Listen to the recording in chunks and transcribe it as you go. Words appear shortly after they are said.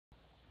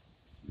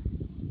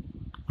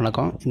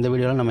வணக்கம். இந்த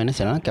வீடியோவில் நம்ம என்ன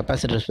செய்யலாம்,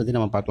 கெப்பாசிட்டர்ஸ் பற்றி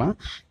நம்ம பார்க்கலாம்.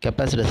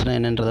 கெப்பாசிட்டர்ஸ்னால்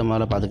என்னன்றதை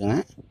முதல்ல பார்த்துக்கோங்க.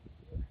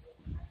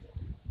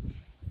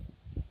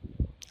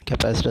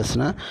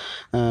 கெப்பாசிட்டர்ஸ்னால்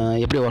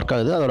எப்படி ஒர்க்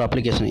ஆகுது, அதோட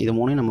அப்ளிகேஷன், இது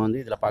மூணையும் நம்ம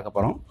வந்து இதில் பார்க்க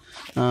போகிறோம்.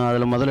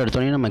 அதில் முதல்ல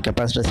எடுத்தோடனே நம்ம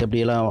கெப்பாசிட்டர்ஸ்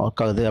எப்படியெல்லாம்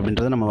ஒர்க் ஆகுது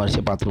அப்படின்றத நம்ம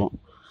வரிசையாக பார்த்துருவோம்.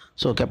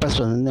 ஸோ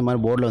கெப்பாசிட்டர் வந்து இந்த மாதிரி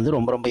போர்டில் வந்து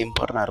ரொம்ப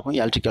இம்பார்ட்டண்ட்டாக இருக்கும்.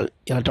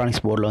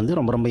 எலக்ட்ரானிக்ஸ் போர்டில் வந்து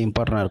ரொம்ப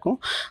இம்பார்ட்டண்ட்டாக இருக்கும்.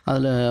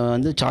 அதில்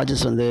வந்து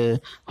சார்ஜஸ் வந்து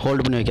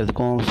ஹோல்டு பண்ணி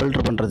வைக்கிறதுக்கும்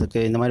ஃபில்டர் பண்ணுறதுக்கு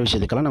இந்த மாதிரி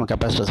விஷயத்துக்கெல்லாம் நம்ம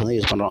கெப்பாசிட்டர்ஸ் வந்து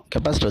யூஸ் பண்ணுறோம்.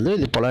 கெப்பாசிட்டர் வந்து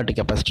இது பொலாரிட்டி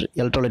கெப்பாசிட்டர்,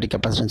 எலக்ட்ரோலைட்டிக்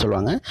கெப்பாசிட்டர்னு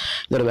சொல்லுவாங்க.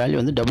 இதோட வேல்யூ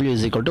வந்து W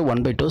 =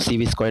 1/2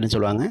 CV²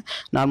 சொல்லுவாங்க.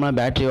 நார்மலாக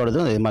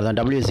பேட்டரியோடதும் அதே மாதிரி தான்,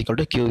 W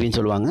 = QVன்னு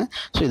சொல்லுவாங்க.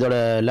 ஸோ இதோட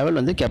லெவல்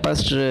வந்து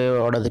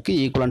கெப்பாசிட்டரோடதுக்கு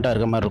ஈக்குவலண்ட்டாக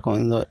இருக்க மாதிரி இருக்கும்.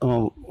 இந்த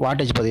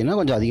வாட்டேஜ் பார்த்திங்கன்னா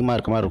கொஞ்சம் அதிகமாக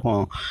இருக்க மாதிரி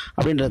இருக்கும்.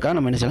 அப்படின்றதுக்காக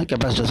நம்ம என்ன செய்யலாம்,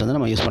 கெப்பாசிட்டர்ஸ் வந்து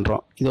நம்ம யூஸ்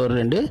பண்ணுறோம். இது ஒரு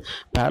 2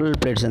 பேரலல்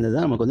பிளேட்ஸ் வந்து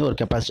தான் நமக்கு வந்து ஒரு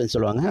கெப்பாசிட்டர்னு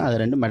சொல்லுவாங்க. அது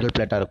 2 மெட்டல்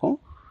பிளேட்டாக இருக்கும்.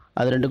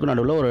 அது 2க்கும்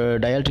நடுவில் ஒரு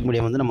டயல்ட்ரிக்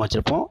மீடியம் வந்து நம்ம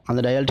வச்சுருப்போம்.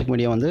 அந்த டயல்ட்ரிக்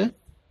மீடியம் வந்து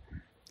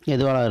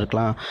எதுவாக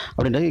இருக்கலாம்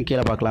அப்படின்றது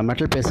கீழே பார்க்கலாம்.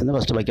 மெட்டல் பேஸ் வந்து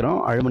ஃபஸ்ட்டு வைக்கிறோம்.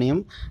 அலுமினியம்,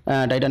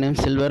 டைட்டானியம்,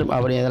 சில்வர்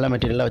அப்படி இதெல்லாம்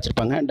மெட்டீரியலாக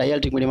வச்சுருப்பாங்க.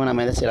 டயல்ட்ரிக் மீடியமாக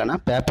நம்ம எதை செய்யலாம்னா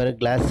பேப்பர்,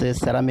 கிளாஸு,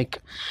 செராமிக்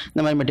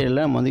இந்த மாதிரி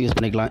மெட்டீரியலில் நம்ம வந்து யூஸ்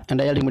பண்ணிக்கலாம்.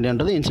 டயல்ட்ரிக்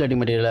மீடியம்ன்றது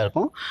இன்சுலேட்டிங் மெட்டீரியலாக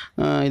இருக்கும்.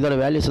 இதோட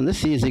வேல்யூஸ் வந்து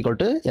C =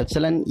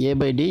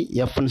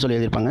 εA/d/Fன்னு சொல்லி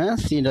எழுதியிருப்பாங்க.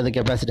 Cன்றது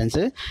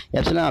கெப்பாசிட்டன்ஸு,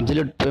 epsilon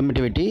absolute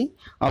permittivity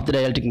of the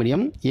டயல்ட்ரிக்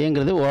medium,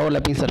 ஏங்கிறது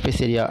ஓவர்லாப்பிங்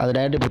சர்ஃபேஸ் ஏரியா, அது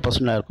டைரக்ட்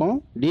ப்ரொபோர்ஷனலாக இருக்கும்.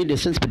 D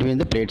distance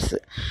between the plates,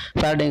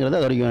 ஃபேரடேங்கிறது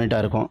அதோட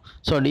யூனிட்டாக இருக்கும்.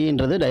 ஸோ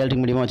Dன்றது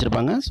டயல்ட்ரிக் மீடியமாக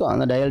வச்சுருப்பாங்க. ஸோ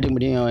அந்த டயல்ட்ரிக்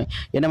மீடியம்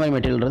என்ன மாதிரி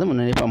மெட்டீரியல்ன்றது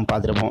முன்னாடி நம்ம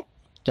பார்த்துருப்போம்.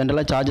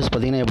 ஜென்ரலாக சார்ஜஸ்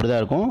பார்த்திங்கன்னா எப்படி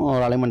தான் இருக்கும்,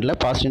 ஒரு அலைன்மெண்ட்டில்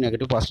பாசிட்டிவ்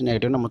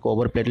நெகட்டிவ் நமக்கு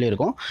ஒவ்வொரு பிளேட்லேயும்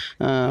இருக்கும்.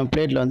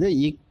 பிளேட்டில் வந்து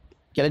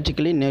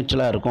எலக்ட்ரிக்கலி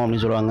நேச்சுரலாக இருக்கும்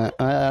அப்படின்னு சொல்லுவாங்க.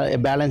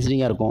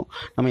 பேலன்ஸ்டிங்காக இருக்கும்.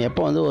 நம்ம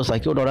எப்போ வந்து ஒரு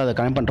சர்க்யூட்டோட அதை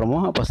கனெக்ட் பண்ணுறோமோ,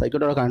 அப்போ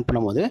சர்க்யூட்டோட கனெக்ட்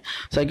பண்ணும்போது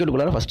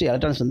சர்க்யூட்டுக்குள்ளார ஃபஸ்ட்டு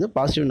எலக்ட்ரான்ஸ் வந்து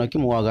பாசிட்டிவ் நோக்கி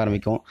மூவ் ஆக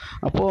ஆரம்பிக்கும்.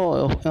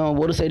 அப்போது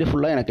ஒரு சைடு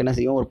ஃபுல்லாக எனக்கு என்ன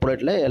செய்யும், ஒரு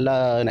பிளேட்டில்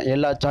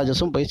எல்லா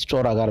சார்ஜஸும் போய்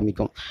ஸ்டோர் ஆக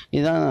ஆரம்பிக்கும்.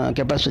 இதுதான்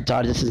கெப்பாசிட்டர்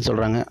சார்ஜஸ்ன்னு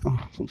சொல்கிறாங்க.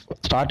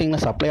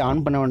 ஸ்டார்டிங்கில் சப்ளை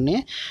ஆன் பண்ண உடனே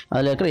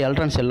அதில் இருக்கிற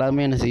எலக்ட்ரான்ஸ்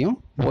எல்லாமே என்ன செய்யும்,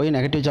 போய்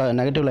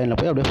நெகட்டிவ் லைனில்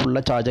போய் அப்படியே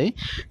ஃபுல்லாக சார்ஜ் ஆகி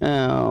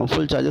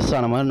ஃபுல் சார்ஜஸ்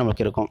ஆன மாதிரி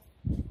நமக்கு இருக்கும்.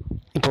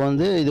 இப்போ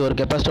வந்து இது ஒரு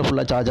கெப்பாசிட்டர்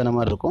ஃபுல்லாக சார்ஜ் ஆன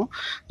மாதிரி இருக்கும்.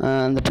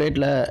 அந்த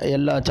பிளேட்டில்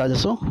எல்லா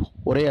சார்ஜஸும்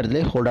ஒரே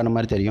இடத்துல ஹோல்ட் ஆன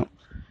மாதிரி தெரியும்.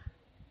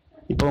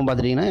 இப்போ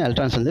பார்த்துட்டிங்கன்னா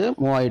எலக்ட்ரான்ஸ் வந்து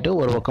மூவ் ஆகிட்டு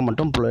ஒரு பக்கம்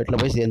மட்டும் பிளேட்டில்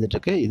போய்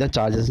சேர்ந்துட்டுருக்கு. இதை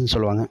சார்ஜஸ்ன்னு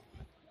சொல்லுவாங்க,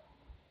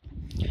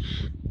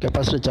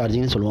 கெப்பாசிட்டர்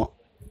சார்ஜிங்னு சொல்லுவோம்.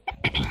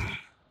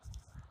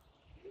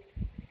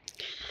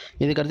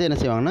 இதுக்கடுத்து என்ன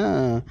செய்வாங்கன்னா,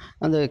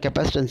 அந்த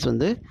கெப்பாசிட்டன்ஸ்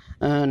வந்து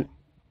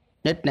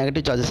நெட்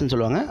நெகட்டிவ் சார்ஜஸ்ன்னு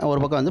சொல்லுவாங்க. ஒரு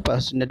பக்கம் வந்து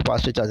நெட்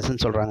பாசிட்டிவ்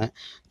சார்ஜஸ்ன்னு சொல்கிறாங்க.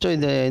 ஸோ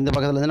இந்த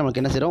பக்கத்தில் வந்து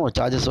நமக்கு என்ன செய்கிறோம், ஒரு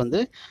சார்ஜஸ் வந்து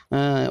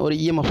ஒரு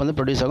EMF வந்து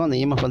ப்ரொடியூஸ் ஆகும். அந்த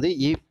EMF வந்து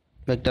E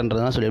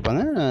வெக்டர்ன்றதுலாம்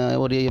சொல்லியிருப்பாங்க.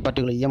 ஒரு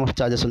பர்டிகுலர் EMF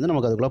சார்ஜஸ் வந்து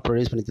நமக்கு அதுக்குள்ளே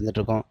ப்ரொடியூஸ் பண்ணி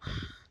தந்துட்டுருக்கோம்.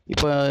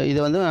 இப்போ இதை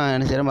வந்து நான்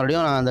என்ன செய்கிறேன்,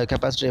 மறுபடியும் நான் அந்த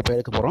கெப்பாசிட்டர் இப்போ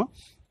எடுக்க போகிறோம்.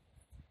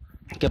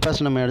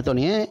 கெப்பாசிட்டர் நம்ம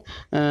எடுத்தோடனே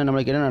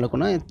நம்மளுக்கு என்ன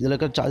நடக்கும்னா, இதில்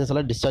இருக்கிற சார்ஜஸ்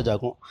எல்லாம் டிஸ்சார்ஜ்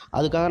ஆகும்.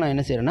 அதுக்காக நான்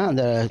என்ன செய்கிறேன்னா,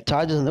 அந்த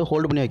சார்ஜஸ் வந்து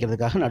ஹோல்டு பண்ணி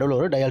வைக்கிறதுக்காக நடுவில்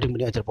ஒரு டயல்ட்ரிக்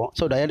மீடியம் வச்சிருப்போம்.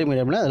 ஸோ டயல்ட்ரிக்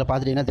மீடியமில் அதில்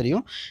பார்த்துட்டிங்கன்னா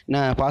தெரியும்,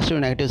 பாசிட்டிவ்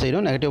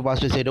நெகட்டிவ்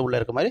பாசிட்டிவ் சைடும் உள்ள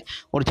இருக்க மாதிரி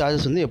ஒரு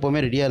சார்ஜஸ் வந்து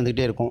எப்போவுமே ரெடியாக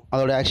இருந்துகிட்டே இருக்கும்,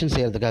 அதோட ஆக்ஷன்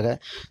செய்கிறதுக்காக.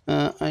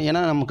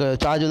 ஏன்னா நமக்கு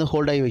சார்ஜ் வந்து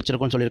ஹோல்ட் ஆகி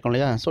வச்சிருக்கோம்னு சொல்லியிருக்கோம்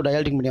இல்லையா. ஸோ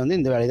டயல்ட்ரிக் மீடியம் வந்து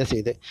இந்த வேலையை தான்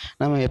செய்யுது.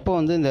 நம்ம எப்போ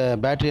வந்து இந்த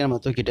பேட்டரியை நம்ம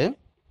தூக்கிட்டு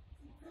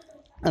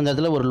அந்த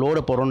இடத்துல ஒரு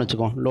லோடை போடுறோன்னு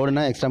வச்சுக்கோம்.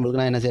 லோடுனா எக்ஸாம்பிளுக்கு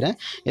நான் என்ன செய்கிறேன்,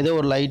 ஏதோ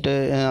ஒரு லைட்டு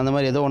அந்த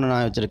மாதிரி ஏதோ ஒன்று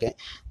நான் வச்சுருக்கேன்.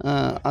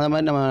 அந்த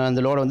மாதிரி நம்ம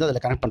அந்த லோடை வந்து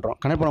அதில் கனெக்ட் பண்ணுறோம்.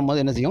 கனெக்ட்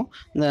பண்ணும்போது என்ன செய்யும்,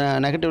 இந்த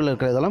நெகட்டிவில்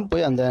இருக்கிறதெல்லாம்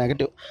போய் அந்த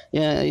நெகட்டிவ்,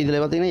 இதில்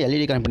பார்த்திங்கன்னா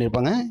LED கனெக்ட்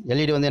பண்ணியிருப்பாங்க.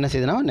 LED வந்து என்ன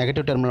செய்யுதுன்னா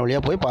நெகட்டிவ் டெர்மினல்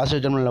வழியாக போய்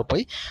பாசிட்டிவ் டெர்மினலில்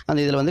போய் அந்த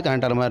இதில் வந்து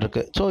கனெக்ட் ஆகிற மாதிரி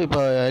இருக்குது. ஸோ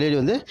இப்போ LED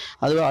வந்து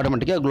அதுவே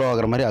ஆட்டோமேட்டிக்காக க்ளோ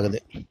ஆகிற மாதிரி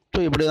ஆகுது.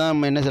 ஸோ இப்படி தான்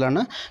நம்ம என்ன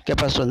செய்யலாம்னா,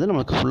 கெப்பாசிட்டர் வந்து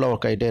நமக்கு ஃபுல்லாக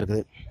ஒர்க் ஆகிட்டே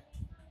இருக்குது.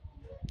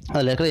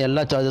 அதில் இருக்கிற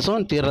எல்லா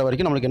சார்ஜஸும் தீர்ற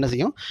வரைக்கும் நம்மளுக்கு என்ன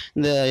செய்யும்,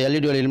 இந்த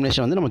LED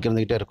எலிமினேஷன் வந்து நமக்கு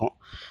இருந்துகிட்டே இருக்கும்.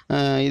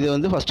 இது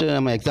வந்து ஃபஸ்ட்டு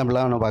நம்ம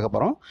எக்ஸாம்பிளாக நம்ம பார்க்க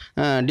போகிறோம்.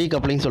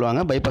 டீகப்ளிங்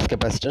சொல்லுவாங்க, பைபாஸ்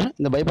கெப்பாசிட்டர்.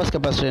 இந்த பைபாஸ்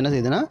கெப்பாசிட்டர் என்ன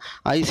செய்யுதுன்னா,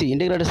 IC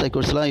இன்டெகிரேட்டட்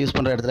சர்க்யூட்ஸ்லாம் யூஸ்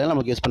பண்ணுற இடத்துல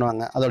நமக்கு யூஸ்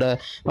பண்ணுவாங்க. அதோட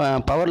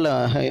பவரில்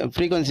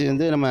ஃப்ரீக்வன்சி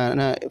வந்து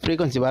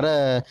ஃப்ரீக்வன்சி வர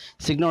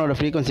சிக்னலோட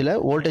ஃப்ரீக்வன்சியில்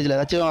வோல்டேஜில்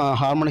ஏதாச்சும்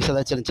ஹார்மோனிக்ஸ்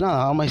ஏதாச்சும் இருந்துச்சுன்னா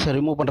ஹார்மோனிக்ஸை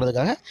ரிமூவ்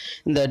பண்ணுறதுக்காக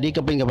இந்த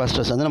டீகப்ளிங்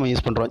கெப்பாசிட்டர்ஸ் வந்து நம்ம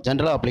யூஸ் பண்ணுறோம்.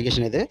 ஜென்ரல்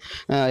அப்ளிகேஷன் இது.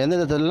 எந்த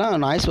இடத்துலலாம்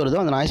நாய்ஸ்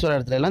வருதோ அந்த நாய்ஸ் வர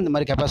இடத்துலலாம் இந்த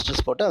மாதிரி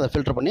கெப்பாசிட்டர்ஸ் போட்டு அதை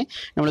ஃபில்டர் பண்ணி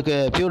நம்மளுக்கு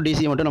பியூர்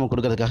DC மட்டும் நமக்கு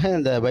கொடுக்கறதுக்காக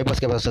இந்த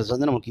பைபாஸ் கெப்பாசிட்டர்ஸ்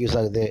வந்து நமக்கு யூஸ்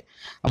ஆகுது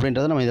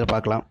அப்படின்றத நம்ம இதில்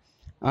பார்க்கலாம்.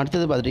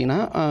 அடுத்தது பார்த்துட்டிங்கன்னா,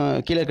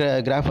 கீழே இருக்கிற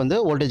கிராஃப் வந்து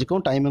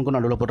வோல்டேஜுக்கும் டைமிங்க்கும்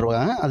நடுவில்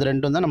போட்டுருவாங்க. அது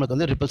ரெண்டும் தான் நமக்கு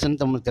வந்து ரிப்பல்ஸ்ன்னு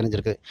நமக்கு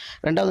தெரிஞ்சிருக்கு.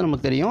 ரெண்டாவது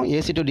நமக்கு தெரியும்,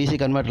 AC to DC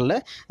கன்வெர்ட்டரில்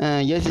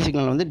AC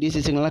signal வந்து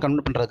DC சிக்னலாக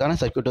கன்வெர்ட் பண்ணுறதுக்கான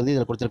சர்க்யூட் வந்து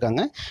இதில்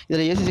கொடுத்துருக்காங்க.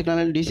 இதில் AC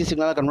சிக்னல் DC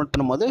சிக்னலாக கன்வெர்ட்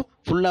பண்ணும்போது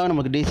ஃபுல்லாக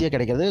நமக்கு DCயாக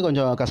கிடைக்கிறது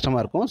கொஞ்சம்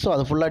கஷ்டமாக இருக்கும். ஸோ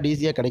அது ஃபுல்லாக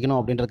DCயாக கிடைக்கணும்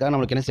அப்படின்றதுக்காக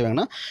நம்மளுக்கு என்ன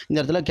செய்வாங்கன்னா, இந்த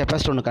இடத்துல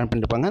கெப்பாசிட்டர் ஒன்று கனெக்ட்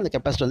பண்ணியிருப்பாங்க. அந்த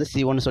கெப்பாசிட்டர் வந்து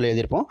C1 சொல்லி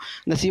எழுதியிருப்போம்.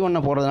 இந்த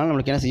C1 போடுறதுனால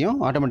நம்மளுக்கு என்ன செய்யும்,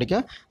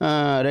 ஆட்டோமேட்டிக்காக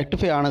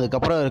ரெக்டிஃபை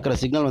ஆனதுக்கப்புறம் இருக்கிற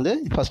சிக்னல் வந்து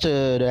ஃபஸ்ட்டு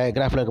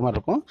கிராஃபில் இருக்க மாதிரி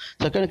இருக்கும்.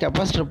 செகண்ட்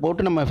கெப்பாசிட்டர்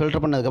போட்டு நம்ம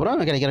ஃபில்டர்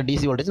பண்ணதுக்கப்புறம் கிடைக்கிற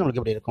DC வோல்டேஜ் நம்மளுக்கு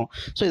எப்படி இருக்கும்.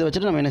 ஸோ இதை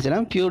வச்சுட்டு நம்ம என்ன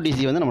செய்யலாம், பியூர் DC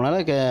வந்து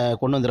நம்மளால்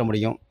கொண்டு வந்துட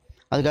முடியும்.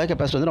 அதுக்காக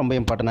கெப்பாசிட்டர் வந்து ரொம்ப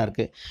இம்பார்ட்டண்டாக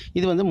இருக்குது.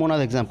 இது வந்து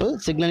 3வது எக்ஸாம்பிள்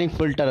சிக்னலிங்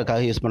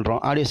ஃபில்டருக்காக யூஸ்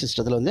பண்ணுறோம். ஆடியோ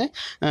சிஸ்டத்தில் வந்து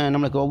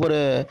நம்மளுக்கு ஒவ்வொரு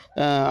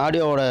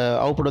ஆடியோவோட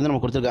அவுட்புட் வந்து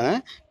நமக்கு கொடுத்துருக்காங்க.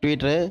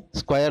 ட்வீட்டரு,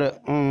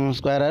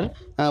 ஸ்கொயரர்,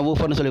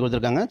 ஊஃபர்னு சொல்லி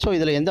கொடுத்துருக்காங்க. ஸோ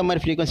இதில் எந்த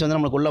மாதிரி ஃப்ரீக்வன்சி வந்து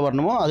நம்மளுக்கு உள்ளே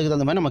வரணுமோ அதுக்கு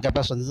தகுந்த மாதிரி நம்ம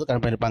கெப்பாசிட்டர் வந்து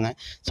கனெக்ட் பண்ணியிருப்பாங்க.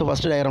 ஸோ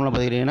ஃபஸ்ட்டு டயக்ராமில்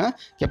பார்த்துக்கிட்டிங்கன்னா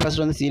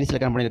கெப்பாசிட்டர் வந்து சீரிஸில்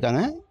கனெக்ட்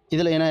பண்ணியிருக்காங்க.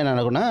 இதில் என்ன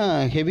நடக்கும்னா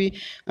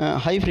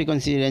ஹை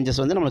ஃப்ரீக்வன்சி ரேஞ்சஸ்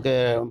வந்து நமக்கு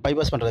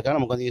பைபாஸ் பண்ணுறதுக்காக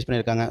நமக்கு வந்து யூஸ்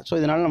பண்ணியிருக்காங்க. ஸோ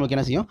இதனால் நமக்கு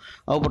என்ன செய்யும்,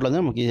 அவுட்புட்டில்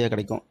வந்து நமக்கு ஈஸியாக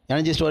கிடைக்கும்.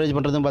 எனர்ஜி ஸ்டோரேஜ்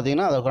பண்ணுறதும்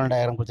பார்த்தீங்கன்னா அதற்கான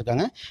டயக்ராம்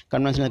கொடுத்துருக்காங்க.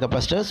 Conventional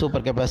capacitor,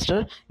 super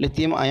capacitor,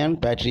 lithium ion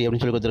battery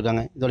அப்படின்னு சொல்லி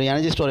கொடுத்துருக்காங்க. இதோட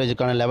எனர்ஜி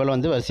ஸ்டோரேஜுக்கான லெவல்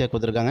வந்து வரிசையாக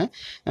கொடுத்துருக்காங்க.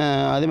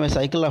 அதேமாதிரி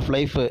சைக்கிள் ஆஃப்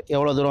லைஃப்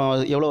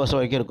எவ்வளோ வருஷம்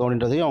வரைக்கும் இருக்கும்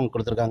அப்படின்றதையும் அவங்க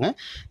கொடுத்துருக்காங்க.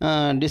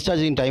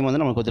 டிஸ்சார்ஜிங் டைம்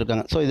வந்து நமக்கு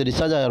கொடுத்துருக்காங்க. ஸோ இது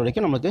டிஸ்சார்ஜ் ஆகிற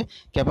வரைக்கும் நமக்கு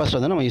கெப்பாசிட்டர்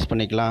வந்து நம்ம யூஸ்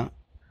பண்ணிக்கலாம்.